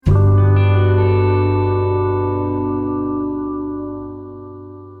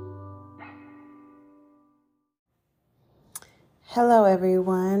Hello,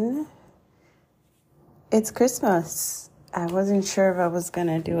 everyone. It's Christmas. I wasn't sure if I was going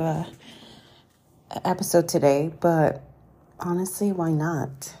to do a episode today, but honestly, why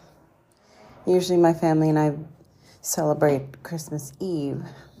not? Usually my family and I celebrate Christmas Eve.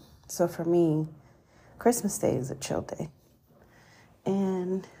 So for me, Christmas Day is a chill day.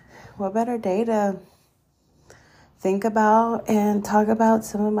 And what better day to think about and talk about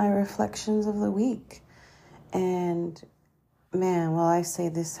some of my reflections of the week. And man, well, I say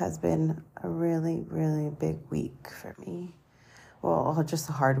this has been a really, really big week for me. Well, just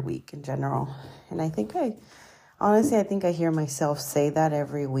a hard week in general. And I think I hear myself say that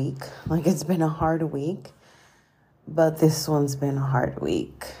every week. Like it's been a hard week, but this one's been a hard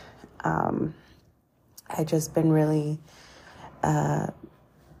week. I just been really, not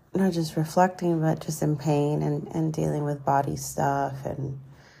just reflecting, but just in pain and dealing with body stuff and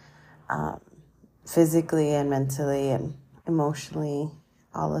physically and mentally and emotionally,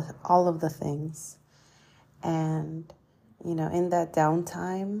 all of the things. And, in that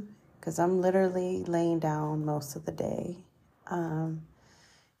downtime, because I'm literally laying down most of the day, it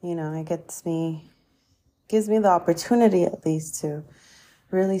gives me the opportunity at least to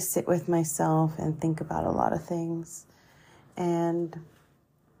really sit with myself and think about a lot of things. And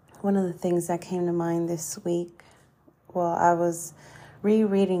one of the things that came to mind this week, I was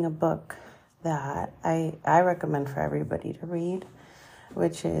rereading a book that I recommend for everybody to read,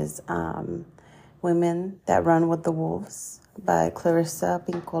 which is Women That Run with the Wolves by Clarissa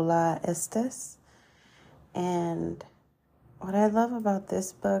Pinkola Estes. And what I love about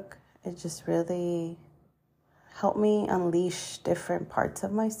this book, it just really helped me unleash different parts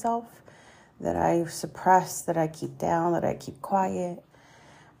of myself that I suppress, that I keep down, that I keep quiet.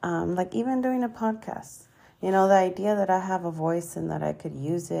 Like even doing a podcast, the idea that I have a voice and that I could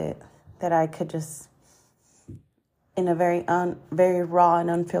use it, that I could just, in a very raw and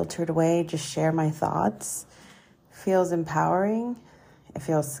unfiltered way, just share my thoughts, feels empowering. It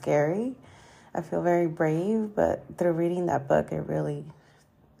feels scary. I feel very brave, but through reading that book, I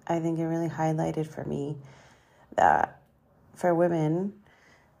think it really highlighted for me that for women,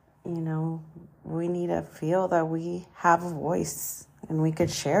 we need to feel that we have a voice and we could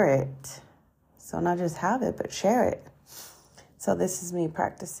share it. So not just have it, but share it. So this is me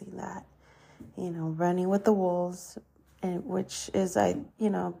practicing that, running with the wolves, and which is, I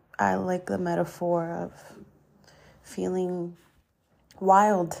like the metaphor of feeling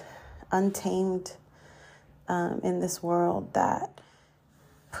wild, untamed, in this world that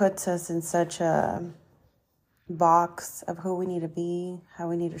puts us in such a box of who we need to be, how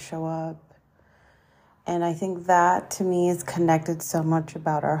we need to show up. And I think that to me is connected so much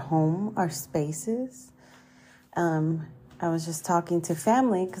about our home, our spaces. I was just talking to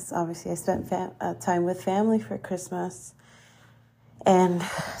family because obviously I spent time with family for Christmas. And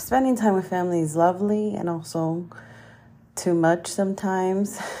spending time with family is lovely and also too much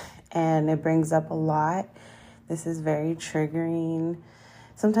sometimes. And it brings up a lot. This is very triggering.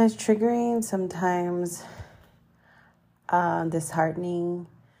 Sometimes disheartening.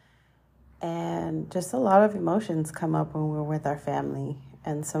 And just a lot of emotions come up when we're with our family.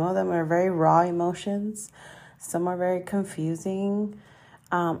 And some of them are very raw emotions. Some are very confusing.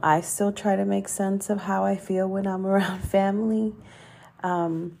 I still try to make sense of how I feel when I'm around family.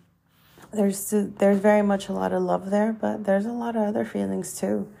 There's very much a lot of love there, but there's a lot of other feelings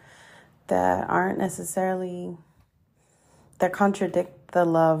too that aren't necessarily, that contradict the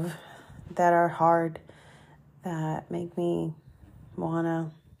love, that are hard, that make me want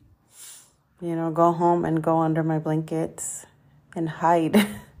to, go home and go under my blankets and hide.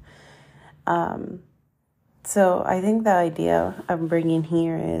 So I think the idea I'm bringing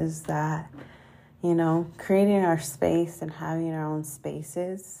here is that, creating our space and having our own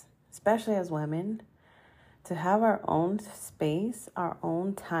spaces, especially as women, to have our own space, our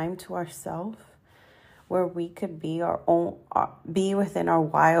own time to ourselves, where we could be be within our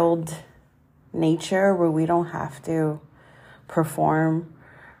wild nature, where we don't have to perform,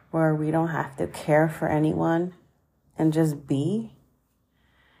 where we don't have to care for anyone and just be,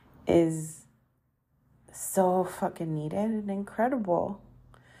 is so fucking needed and incredible.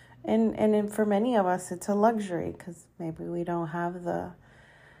 And for many of us, it's a luxury because maybe we don't have the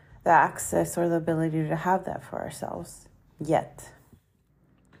access or the ability to have that for ourselves yet,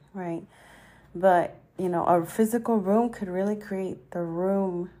 right? But, our physical room could really create the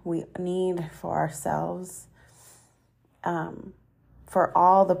room we need for ourselves, for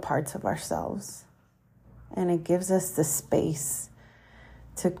all the parts of ourselves. And it gives us the space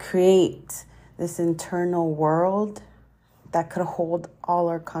to create this internal world that could hold all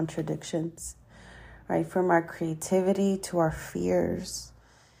our contradictions, right? From our creativity to our fears,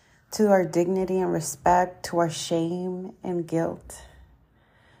 to our dignity and respect, to our shame and guilt,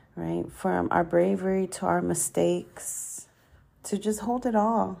 right? From our bravery to our mistakes, to just hold it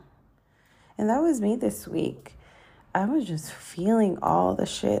all. And that was me this week. I was just feeling all the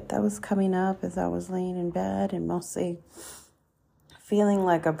shit that was coming up as I was laying in bed, and mostly feeling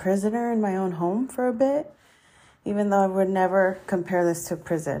like a prisoner in my own home for a bit, even though I would never compare this to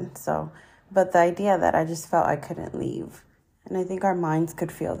prison. But the idea that I just felt I couldn't leave. And I think our minds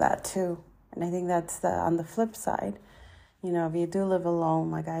could feel that too. And I think that's on the flip side. You know, if you do live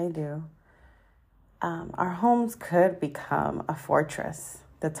alone like I do, our homes could become a fortress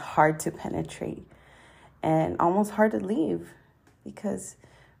that's hard to penetrate and almost hard to leave, because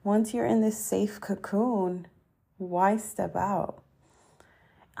once you're in this safe cocoon, why step out?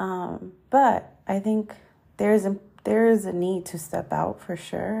 But I think there is a need to step out for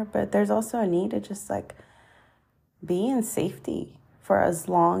sure, but there's also a need to just like be in safety for as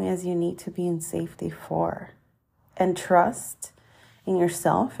long as you need to be in safety for, and trust in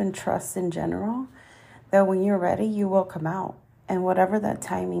yourself and trust in general that when you're ready, you will come out. And whatever that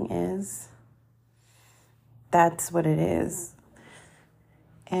timing is, that's what it is.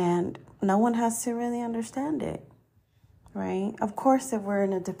 And no one has to really understand it, right? Of course, if we're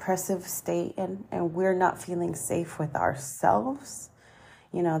in a depressive state and we're not feeling safe with ourselves,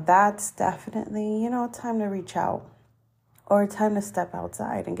 you know, that's definitely, you know, time to reach out, or time to step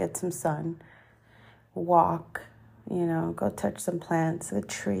outside and get some sun, walk, you know, go touch some plants, a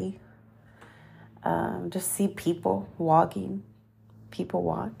tree, just see people walking, people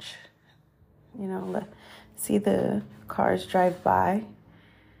watch, you know, see the cars drive by.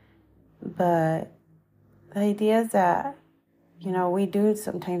 But the idea is that, you know, we do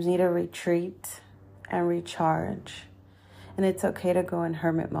sometimes need to retreat and recharge. And it's okay to go in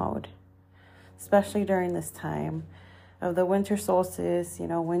hermit mode, especially during this time of the winter solstice, you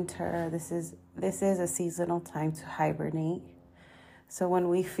know, winter. This is a seasonal time to hibernate. So when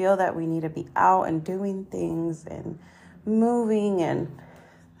we feel that we need to be out and doing things and moving and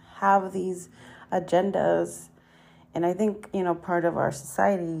have these agendas, and I think, you know, part of our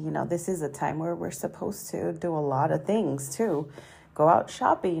society, you know, this is a time where we're supposed to do a lot of things too. Go out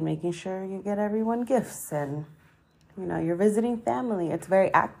shopping, making sure you get everyone gifts, and, you know, you're visiting family. It's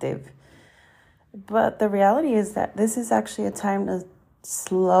very active. But the reality is that this is actually a time to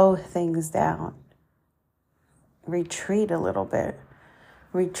slow things down. Retreat a little bit.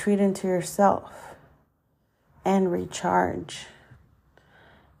 Retreat into yourself and recharge.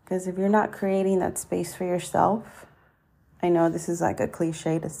 Because if you're not creating that space for yourself, I know this is like a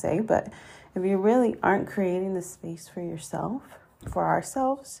cliche to say, but if you really aren't creating the space for yourself, for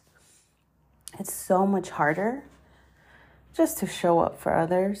ourselves, it's so much harder just to show up for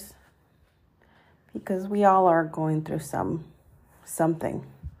others, because we all are going through something.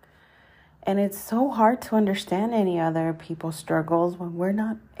 And it's so hard to understand any other people's struggles when we're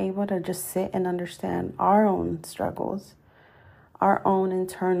not able to just sit and understand our own struggles, our own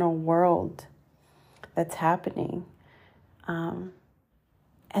internal world that's happening.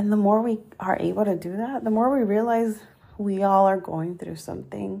 And the more we are able to do that, the more we realize we all are going through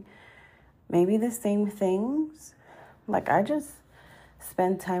something, maybe the same things. Like, I just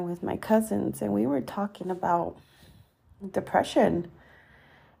spent time with my cousins and we were talking about depression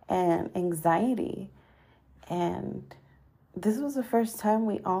and anxiety. And this was the first time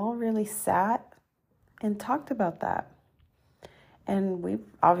we all really sat and talked about that. And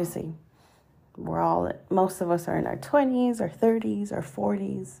most of us are in our 20s, our 30s, our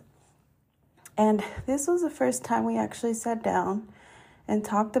 40s. And this was the first time we actually sat down and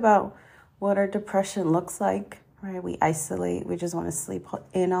talked about what our depression looks like, right? We isolate, we just want to sleep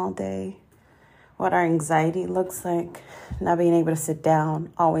in all day. What our anxiety looks like, not being able to sit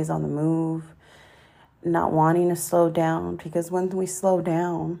down, always on the move, not wanting to slow down, because when we slow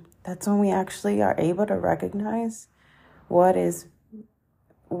down, that's when we actually are able to recognize what is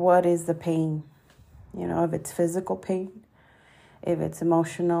the pain. You know, if it's physical pain, if it's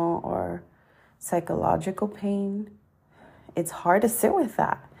emotional or psychological pain, it's hard to sit with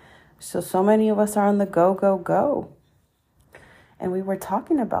that. So many of us are on the go, go, go. And we were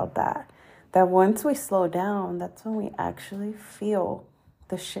talking about that once we slow down, that's when we actually feel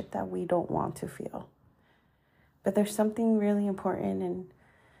the shit that we don't want to feel. But there's something really important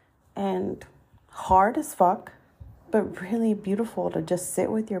and hard as fuck, but really beautiful to just sit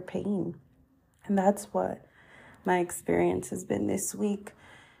with your pain. And that's what my experience has been this week,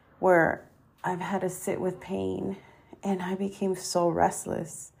 where I've had to sit with pain and I became so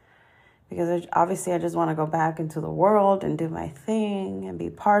restless because obviously I just want to go back into the world and do my thing and be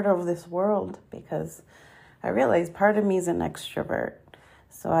part of this world, because I realize part of me is an extrovert.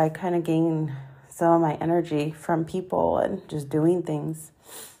 So I kind of gain some of my energy from people and just doing things.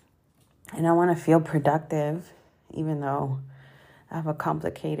 And I want to feel productive, even though I have a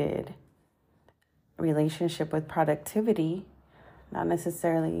complicated relationship with productivity. Not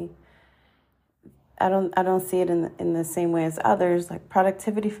necessarily, I don't see it in the same way as others. Like,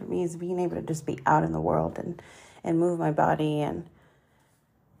 productivity for me is being able to just be out in the world and move my body and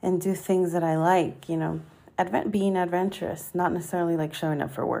do things that I like, being adventurous, not necessarily like showing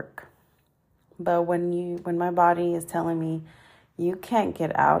up for work. But when my body is telling me, you can't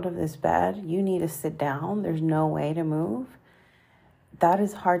get out of this bed, you need to sit down, there's no way to move, that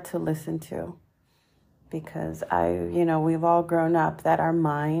is hard to listen to. Because we've all grown up that our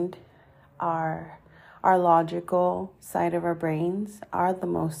mind, our logical side of our brains are the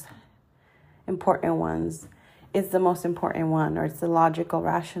most important ones. It's the most important one, or it's the logical,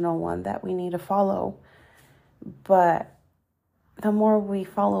 rational one that we need to follow. But the more we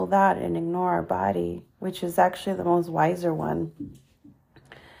follow that and ignore our body, which is actually the most wiser one,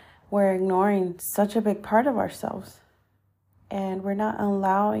 we're ignoring such a big part of ourselves. And we're not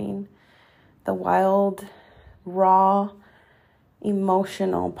allowing the wild, raw,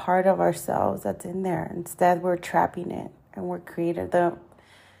 emotional part of ourselves that's in there. Instead, we're trapping it, and we're creating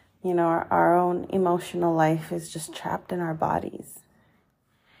our own emotional life is just trapped in our bodies.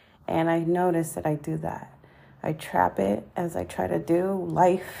 And I notice that I do that. I trap it as I try to do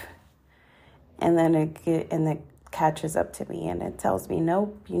life, and then it catches up to me, and it tells me,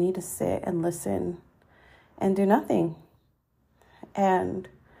 nope, you need to sit and listen and do nothing. And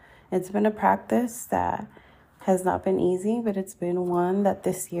it's been a practice that has not been easy, but it's been one that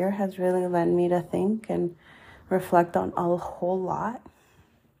this year has really led me to think and reflect on a whole lot.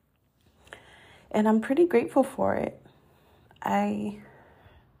 And I'm pretty grateful for it. I'm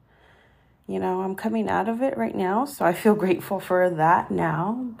coming out of it right now, so I feel grateful for that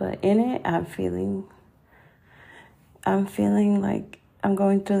now. But in it, I'm feeling like I'm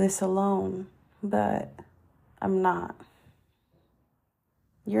going through this alone, but I'm not.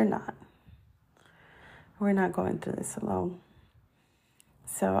 You're not. We're not going through this alone.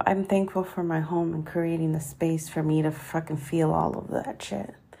 So I'm thankful for my home and creating the space for me to fucking feel all of that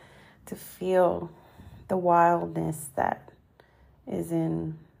shit. To feel the wildness that is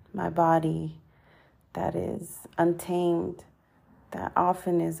in my body, that is untamed, that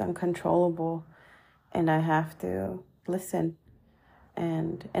often is uncontrollable. And I have to listen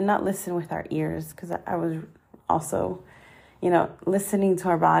and not listen with our ears, because I was also, listening to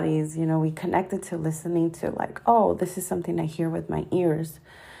our bodies, we connected to listening to like, oh, this is something I hear with my ears.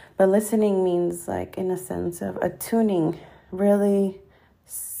 But listening means like in a sense of attuning, really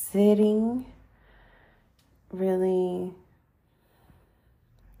sitting, really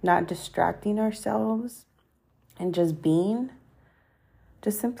not distracting ourselves and just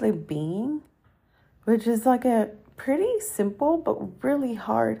simply being, which is like a pretty simple but really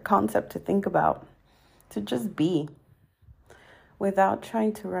hard concept to think about, to just be without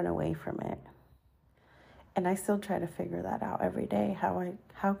trying to run away from it. And I still try to figure that out every day.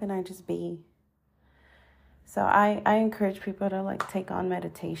 How can I just be? So I encourage people to like take on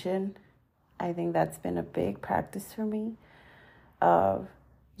meditation. I think that's been a big practice for me.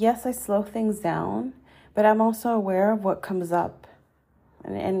 Yes, I slow things down, but I'm also aware of what comes up.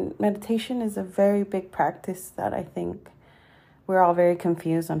 And meditation is a very big practice that I think we're all very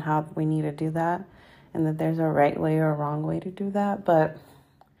confused on how we need to do that, and that there's a right way or a wrong way to do that. But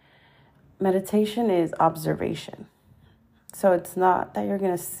meditation is observation. So it's not that you're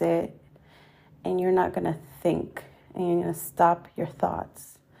going to sit and you're not going to think and you're going to stop your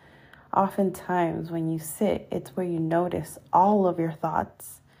thoughts. Oftentimes when you sit, it's where you notice all of your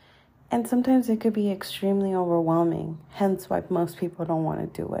thoughts. And sometimes it could be extremely overwhelming, hence why most people don't want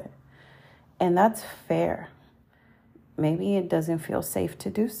to do it. And that's fair. Maybe it doesn't feel safe to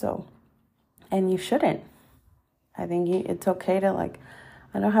do so. And you shouldn't. I think it's okay to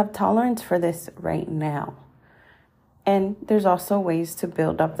I don't have tolerance for this right now. And there's also ways to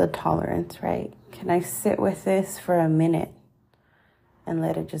build up the tolerance, right? Can I sit with this for a minute and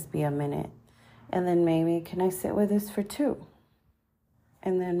let it just be a minute? And then maybe, can I sit with this for 2?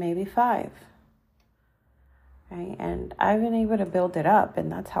 And then maybe 5, right? And I've been able to build it up,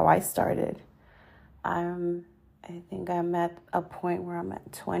 and that's how I started. I think I'm at a point where I'm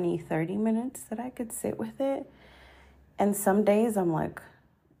at 20, 30 minutes that I could sit with it. And some days I'm like,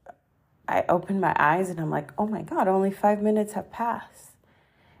 I open my eyes and I'm like, oh my God, only 5 minutes have passed.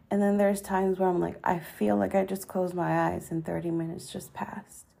 And then there's times where I'm like, I feel like I just closed my eyes and 30 minutes just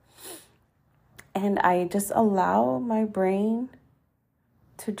passed. And I just allow my brain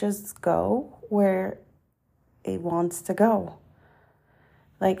to just go where it wants to go.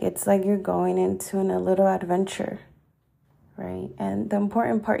 Like, it's like you're going into a little adventure, right? And the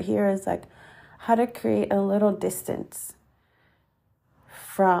important part here is like how to create a little distance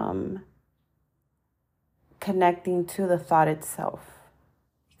from connecting to the thought itself.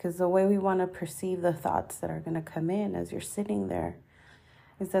 Because the way we want to perceive the thoughts that are going to come in as you're sitting there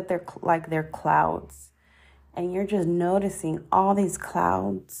is that they're clouds. And you're just noticing all these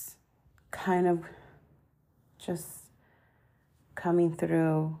clouds kind of just coming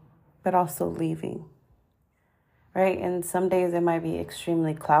through, but also leaving, right? And some days it might be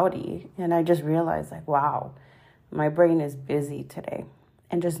extremely cloudy. And I just realized, like, wow, my brain is busy today.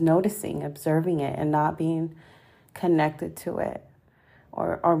 And just noticing, observing it, and not being connected to it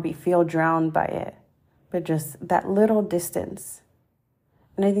or feel drowned by it, but just that little distance.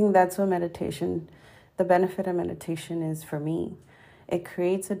 And I think that's what meditation, the benefit of meditation is for me. It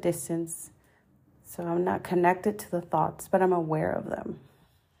creates a distance, so I'm not connected to the thoughts, but I'm aware of them.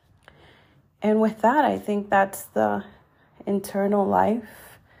 And with that, I think that's the internal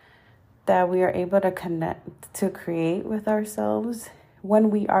life that we are able to create with ourselves when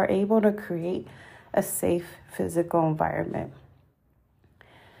we are able to create a safe physical environment.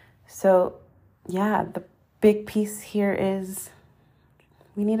 So, yeah, the big piece here is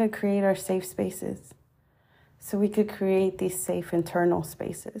we need to create our safe spaces so we could create these safe internal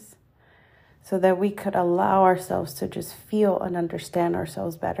spaces so that we could allow ourselves to just feel and understand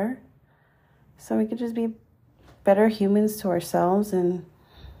ourselves better. So we could just be better humans to ourselves and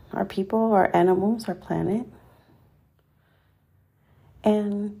our people, our animals, our planet.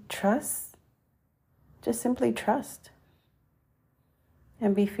 And trust, just simply trust.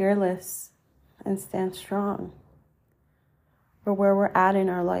 And be fearless and stand strong for where we're at in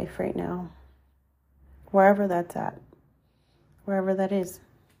our life right now. Wherever that's at. Wherever that is.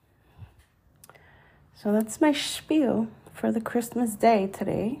 So that's my spiel for the Christmas day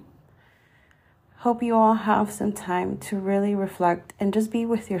today. Hope you all have some time to really reflect and just be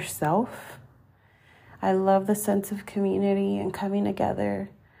with yourself. I love the sense of community and coming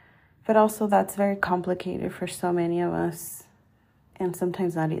together, but also that's very complicated for so many of us. And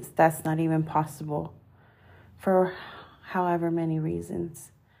sometimes that's not even possible for however many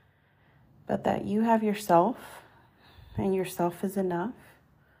reasons. But that you have yourself and yourself is enough.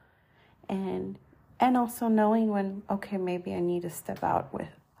 And also knowing when, okay, maybe I need to step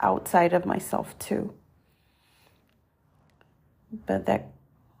outside of myself too. But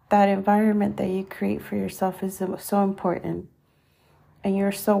that environment that you create for yourself is so important. And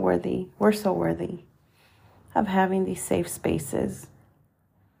you're so worthy. We're so worthy of having these safe spaces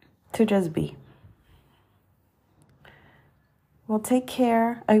to just be. Well, take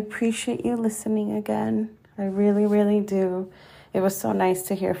care. I appreciate you listening again. I really, really do. It was so nice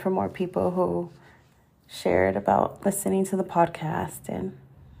to hear from more people who shared about listening to the podcast and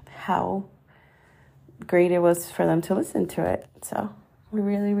how great it was for them to listen to it. So we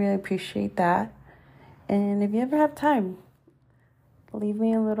really, really appreciate that. And if you ever have time, leave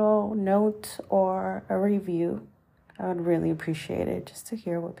me a little note or a review. I would really appreciate it just to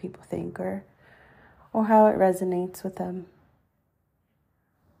hear what people think or how it resonates with them.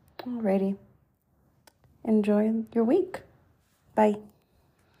 Alrighty. Enjoy your week. Bye.